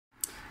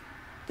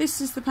This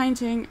is the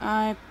painting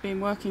I've been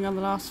working on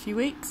the last few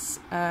weeks.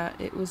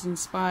 It was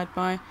inspired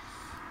by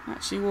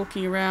actually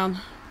walking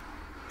around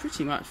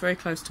pretty much very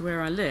close to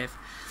where I live.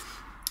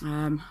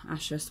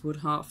 Ashurstwood,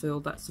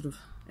 Hartfield, that sort of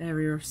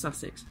area of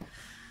Sussex.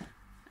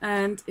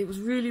 And it was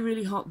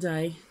really hot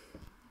day.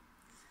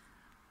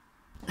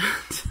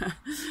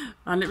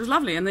 And it was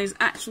lovely, and these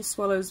actual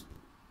swallows,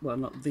 well,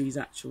 not these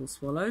actual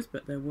swallows,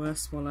 but there were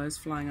swallows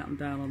flying up and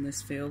down on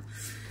this field.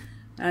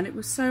 And it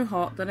was so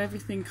hot that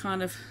everything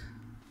kind of,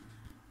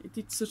 it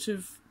did sort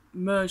of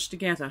merge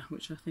together,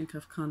 which I think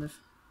I've kind of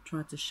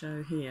tried to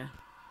show here.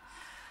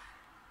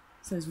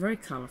 So it's very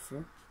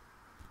colourful,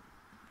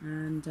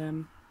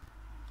 and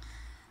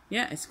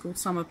yeah, it's called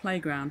Summer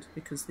Playground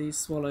because these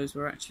swallows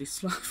were actually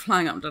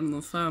flying up and down on the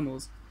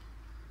thermals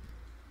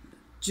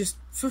just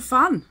for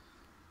fun,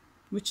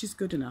 which is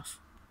good enough.